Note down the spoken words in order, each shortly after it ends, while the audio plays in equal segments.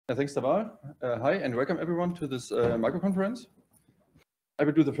Thanks, Tavar. Hi, and welcome everyone to this micro conference. I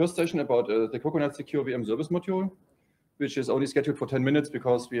will do the first session about the COCONUT Secure VM Service module, which is only scheduled for 10 minutes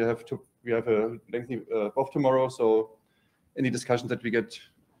because we have a lengthy BOF tomorrow. So any discussions that we get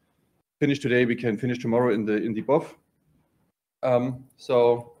finished today, we can finish tomorrow in the BOF.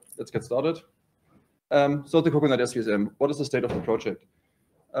 So let's get started. So the COCONUT-SVSM, what is the state of the project?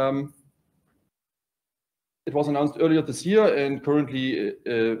 It was announced earlier this year, and currently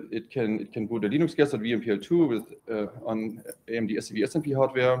it can boot a Linux guest at VMPL2 with on AMD SVSMP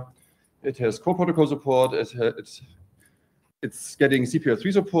hardware. It has core protocol support. It's getting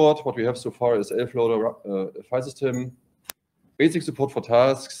CPL3 support. What we have so far is ELF loader, file system, basic support for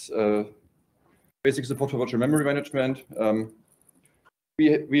tasks, basic support for virtual memory management.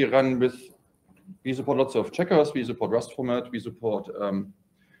 We support lots of checkers. We support Rust format. We support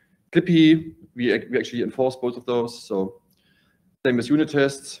Clippy. We actually enforce both of those. So same as unit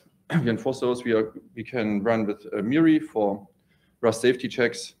tests, we enforce those. We can run with Miri for Rust safety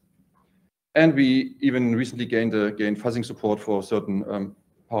checks, and we even recently gained fuzzing support for certain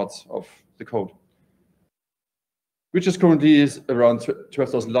parts of the code, which is currently around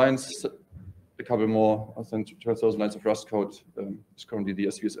 12,000 lines. A couple more than 12,000 lines of Rust code is currently the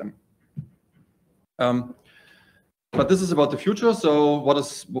SVSM. But this is about the future. So what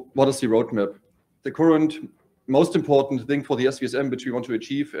is the roadmap? The current most important thing for the SVSM, which we want to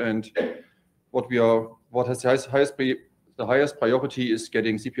achieve, and what has the highest priority is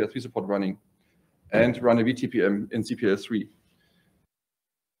getting CPL3 support running and run a VTPM in CPL3.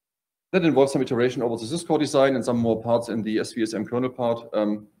 That involves some iteration over the syscore design and some more parts in the SVSM kernel part,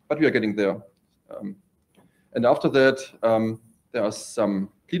 but we are getting there. And after that, there are some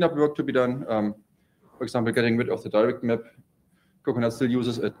cleanup work to be done. For example, getting rid of the direct map. COCONUT still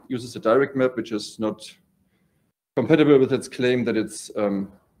uses a direct map, which is not compatible with its claim that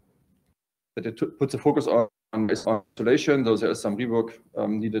it puts a focus on isolation. Though there is some rework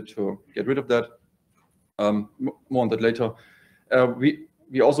needed to get rid of that. More on that later.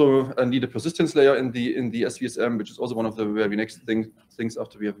 We also need a persistence layer in the SVSM, which is also one of the very next things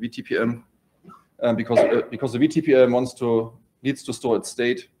after we have VTPM, because the VTPM needs to store its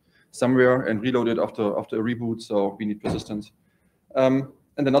state somewhere and reload it after a reboot, so we need persistence. And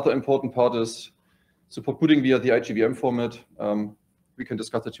another important part is support booting via the IGVM format. We can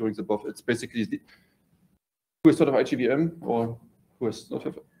discuss that during the BOF. It's basically who has heard of IGVM or who has not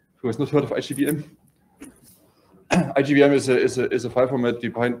heard of IGVM? IGVM is a file format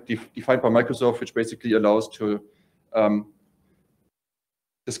defined by Microsoft, which basically allows to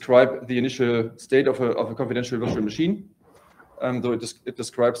describe the initial state of a confidential virtual machine. Though it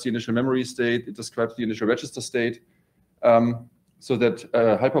describes the initial memory state, it describes the initial register state, so that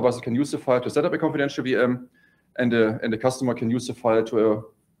a hypervisor can use the file to set up a confidential VM, and the customer can use the file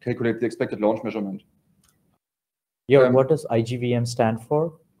to calculate the expected launch measurement. Yeah, what does IGVM stand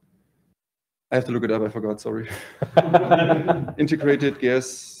for? I have to look it up. I forgot. Sorry. Integrated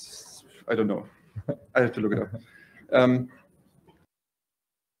gas. I don't know. I have to look it up.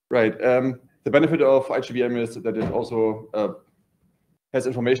 Right. The benefit of IGVM is that it also has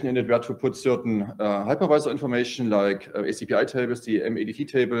information in it where to put certain hypervisor information like ACPI tables, the MADT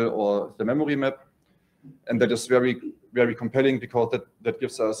table, or the memory map, and that is very, very compelling because that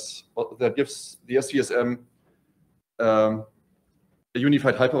gives the SVSM a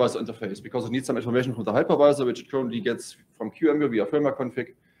unified hypervisor interface, because it needs some information from the hypervisor, which it currently gets from QEMU via firmware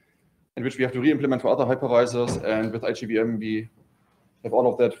config, and which we have to re-implement for other hypervisors. And with IGVM, we have all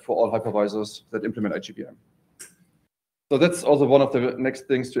of that for all hypervisors that implement IGVM. So that's also one of the next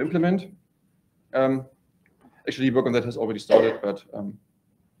things to implement. Actually, work on that has already started, but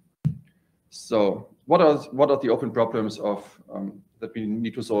so what are the open problems that we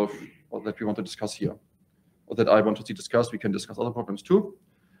need to solve, or that we want to discuss here, or that I want to see discussed? We can discuss other problems too.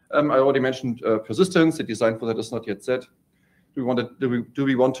 I already mentioned persistence. The design for that is not yet set. Do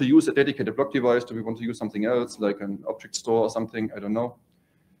we want to use a dedicated block device? Do we want to use something else, like an object store or something? I don't know.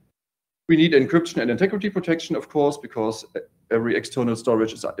 We need encryption and integrity protection, of course, because every external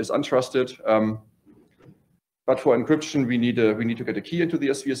storage is untrusted. But for encryption, we need to get a key into the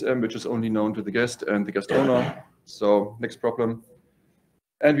SVSM, which is only known to the guest and the guest owner. So next problem.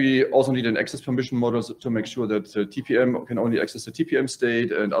 And we also need an access permission model to make sure that TPM can only access the TPM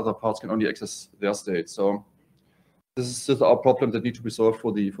state and other parts can only access their state. So this is our problem that need to be solved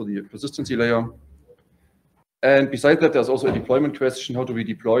for the persistency layer. And besides that, there's also a deployment question. How do we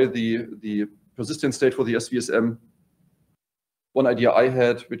deploy the persistent state for the SVSM? One idea I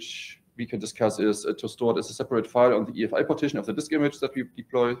had, which we can discuss, is to store it as a separate file on the EFI partition of the disk image that we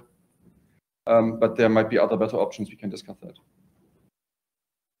deploy. But there might be other better options. We can discuss that.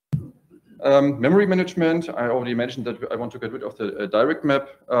 Memory management, I already mentioned that I want to get rid of the direct map.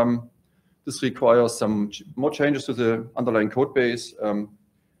 This requires some more changes to the underlying code base,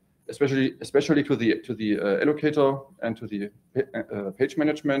 especially to the allocator and to the page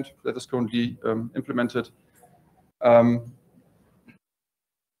management that is currently implemented.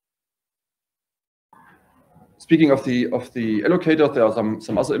 Speaking of the allocator, there are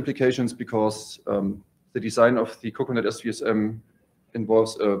some other implications because the design of the COCONUT-SVSM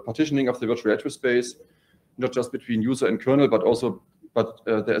involves partitioning of the virtual address space, not just between user and kernel, but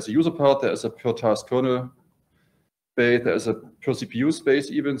there is a user part, there is a per task kernel space, there is a per CPU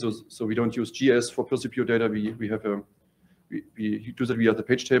space even. So we don't use GS for per CPU data. We do that via the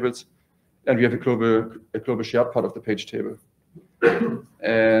page tables, and we have a global shared part of the page table,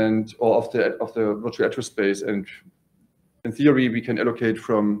 or of the virtual address space. And in theory, we can allocate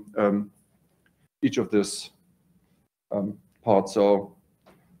from each of these parts. So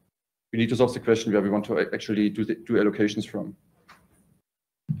we need to solve the question where we want to actually do allocations from.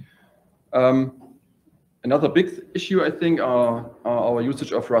 Another big issue, I think, are our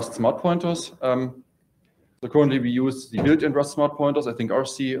usage of Rust smart pointers. So currently we use the built-in Rust smart pointers, I think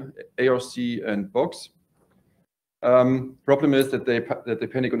RC, ARC, and Box. Problem is that they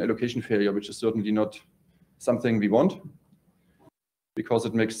panic on allocation failure, which is certainly not something we want, because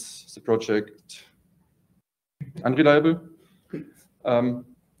it makes the project unreliable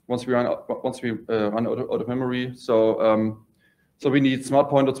once we run out of memory. So we need smart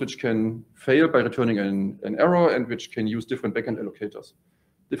pointers which can fail by returning an error and which can use different backend allocators.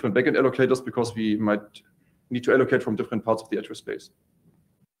 Different backend allocators because we might need to allocate from different parts of the address space,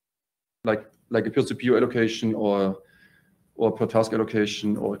 like a per CPU allocation or per task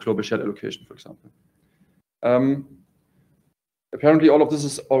allocation or a global shared allocation, for example. Apparently, all of this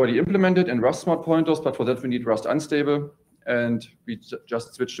is already implemented in Rust smart pointers, but for that we need Rust unstable, and we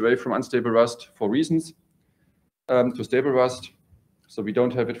just switched away from unstable Rust for reasons to stable Rust. So we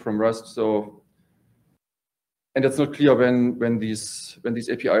don't have it from Rust. So, and it's not clear when these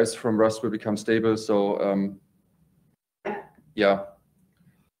APIs from Rust will become stable. So yeah,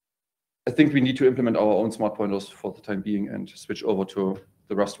 I think we need to implement our own smart pointers for the time being and switch over to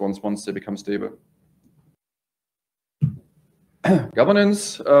the Rust ones once they become stable.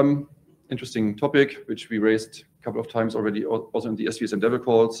 Governance, interesting topic, which we raised a couple of times already, also in the SVSM Devil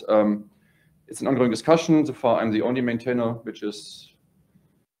calls. It's an ongoing discussion. So far, I'm the only maintainer, which is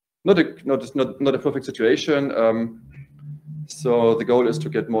not a perfect situation. So the goal is to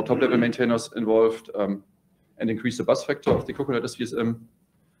get more top-level maintainers involved and increase the buzz factor of the COCONUT-SVSM.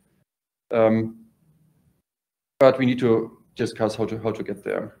 But we need to discuss how to get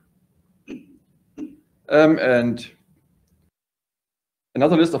there. And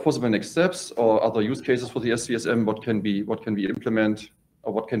another list of possible next steps or other use cases for the SVSM. What can we implement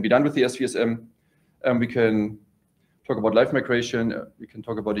or what can be done with the SVSM? We can talk about live migration. We can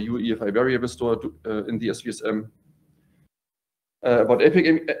talk about a UEFI variable store in the SVSM. About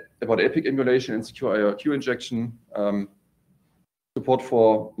epic emulation and secure IRQ injection. Support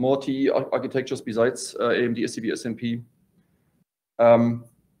for more TE architectures besides AMD SCB SMP.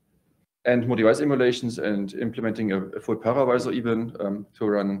 And more device emulations and implementing a full paravisor even to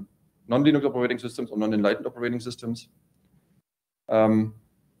run non-Linux operating systems or non-enlightened operating systems.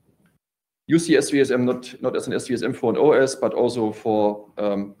 Use the SVSM not as an SVSM for an OS, but also for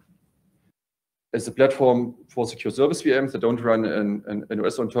as a platform for secure service VMs that don't run an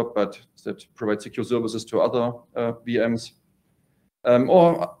OS on top, but that provide secure services to other VMs,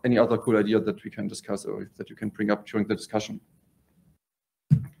 or any other cool idea that we can discuss or that you can bring up during the discussion.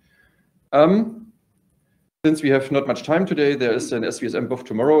 Since we have not much time today, there is an SVSM BOF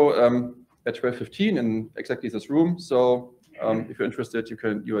tomorrow at 12:15 in exactly this room. So if you're interested,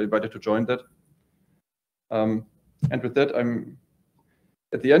 you are invited to join that. And with that, I'm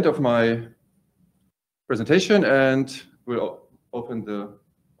at the end of my presentation, and we'll open the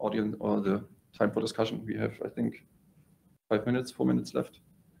audience or the time for discussion. We have, I think, 4 minutes left.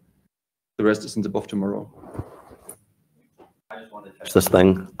 The rest is in the BOF tomorrow. I just wanted to touch this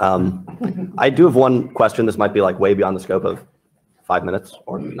thing. I do have one question. This might be like way beyond the scope of 5 minutes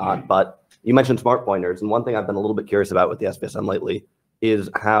or not, but you mentioned smart pointers. And one thing I've been a little bit curious about with the SVSM lately is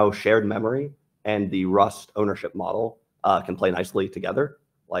how shared memory and the Rust ownership model can play nicely together.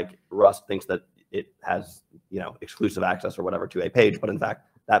 Like Rust thinks that it has, exclusive access or whatever to a page, but in fact,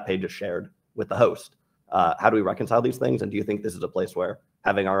 that page is shared with the host. How do we reconcile these things? And do you think this is a place where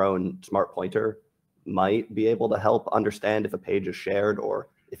having our own smart pointer might be able to help understand if a page is shared, or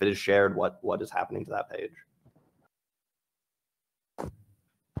if it is shared, what is happening to that page?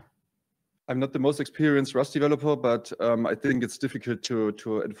 I'm not the most experienced Rust developer, but I think it's difficult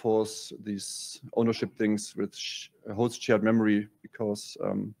to enforce these ownership things with host shared memory, because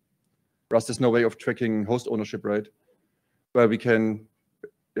Rust has no way of tracking host ownership, right? Where we can,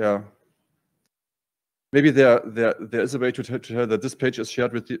 yeah. Maybe there is a way to tell that this page is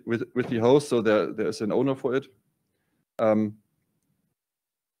shared with the host, so there is an owner for it.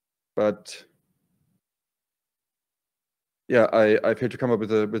 But yeah, I failed to come up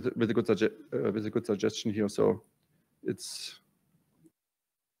with a good suggestion here. So it's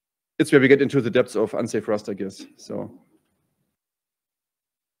where we get into the depths of unsafe Rust, I guess. So.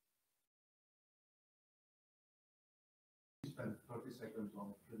 Spend 30 seconds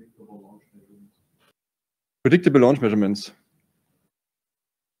on predictable launch measurements. Predictable launch measurements.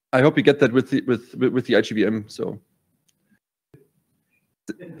 I hope you get that with the IGVM. So.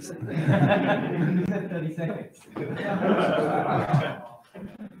 30 seconds.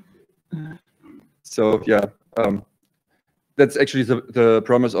 So yeah, that's actually the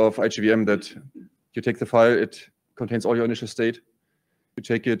promise of IGVM, that you take the file, it contains all your initial state. You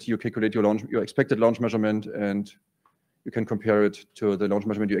take it, you calculate your expected launch measurement, and you can compare it to the launch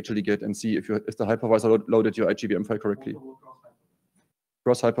measurement you actually get and see if the hypervisor loaded your IGVM file correctly.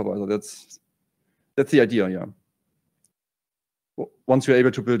 Cross hypervisor, that's the idea, yeah. Once you're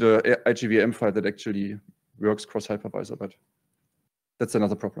able to build a IGVM file that actually works cross hypervisor, but that's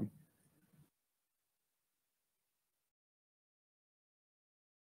another problem.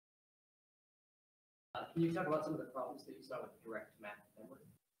 Can you talk about some of the problems that you saw with direct map memory?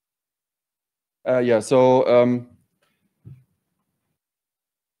 Yeah, so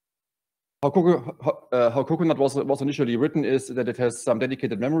how COCONUT was initially written is that it has some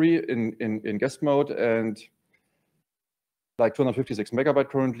dedicated memory in guest mode, and like 256 megabyte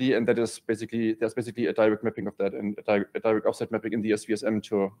currently, and there's basically a direct mapping of that, and a direct offset mapping in the SVSM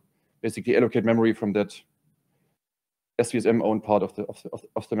to basically allocate memory from that SVSM owned part of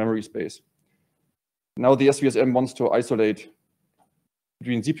the memory space. Now the SVSM wants to isolate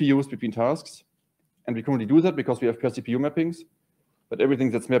between CPUs, between tasks, and we currently do that because we have per CPU mappings, but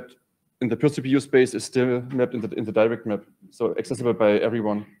everything that's mapped in the per CPU space is still mapped in the direct map, so accessible by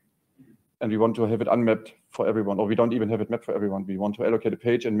everyone. And we want to have it unmapped for everyone, or we don't even have it mapped for everyone. We want to allocate a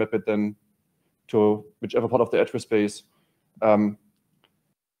page and map it then to whichever part of the address space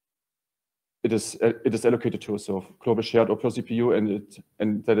it is allocated to. So global shared or per CPU,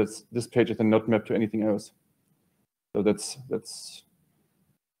 and this page is then not mapped to anything else. So that's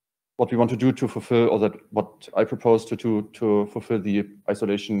what we want to do to fulfill, or that what I propose to do to fulfill the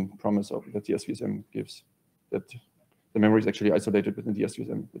isolation promise that the SVSM gives, that the memory is actually isolated within the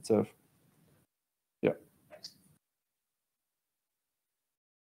SVSM itself. Yeah.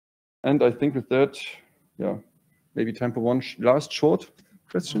 And I think with that, yeah, maybe time for one last short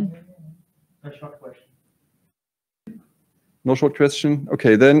question. A short question. No short question.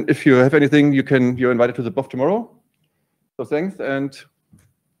 Okay, then if you have anything, you're invited to the BOF tomorrow. So thanks and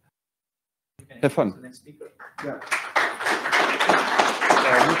have fun. The next speaker. Yeah.